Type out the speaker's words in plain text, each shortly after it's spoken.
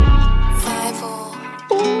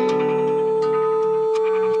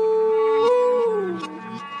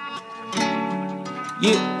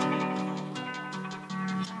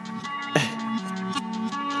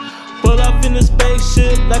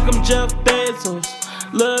Jeff Bezos.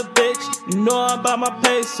 Little bitch, you know I'm about my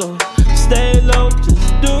peso. Stay low,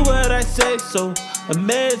 just do what I say so.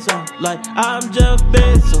 Amazing, like I'm Jeff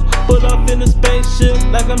Bezos. Pull up in a spaceship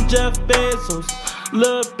like I'm Jeff Bezos.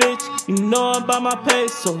 Little bitch, you know I'm about my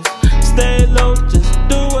pesos. Stay low, just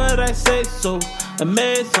do what I say so.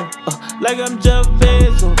 Amazing, like I'm Jeff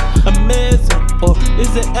Bezos. Amazing, or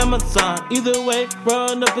is it Amazon? Either way,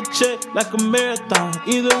 run up a check like a marathon.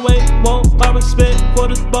 Either way, want my respect for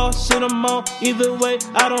this boss shit I'm on. Either way,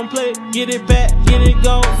 I don't play. Get it back, get it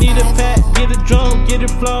gone. Need a pack, get it drunk, get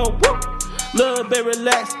it flown. Woo! Little bit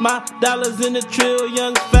relax, my dollars in the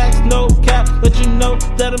trillions, facts, no cap. But you know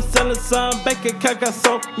that I'm selling some. Bank account got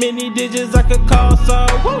so many digits I could call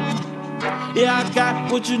some. Woo! Yeah, I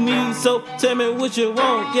got what you need, so tell me what you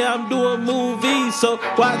want. Yeah, I'm doing movies, so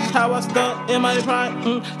watch how I stunt in my prime.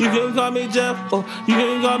 You can call me Jeff, or you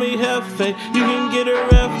can call me Hefe. You can get a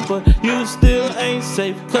ref, but you still ain't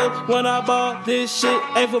safe. Cause when I bought this shit,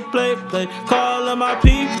 ain't for play. Calling my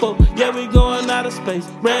people, yeah, we going out of space.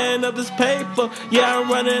 Ran up this paper, yeah,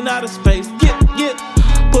 I'm running out of space. Get,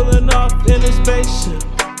 pulling off in a spaceship.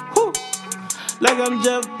 Whew. Like I'm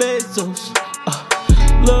Jeff Bezos.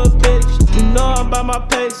 Little bitch, you know I'm by my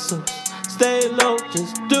pesos. Stay low,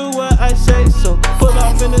 just do what I say so. Pull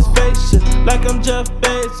off in a spaceship like I'm Jeff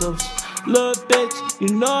Bezos. Little bitch,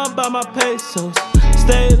 you know I'm by my pesos.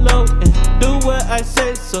 Stay low and do what I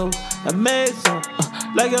say so. Amazing,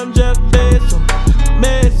 like I'm Jeff Bezos.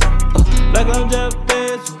 Amazing, like I'm Jeff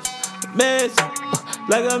Bezos. Amazing,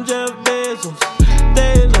 like I'm Jeff Bezos.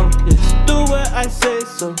 Stay low, just do what I say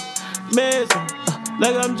so. Amazing,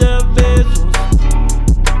 like I'm Jeff Bezos.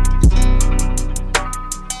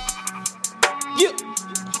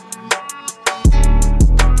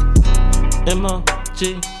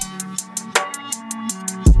 M-O-G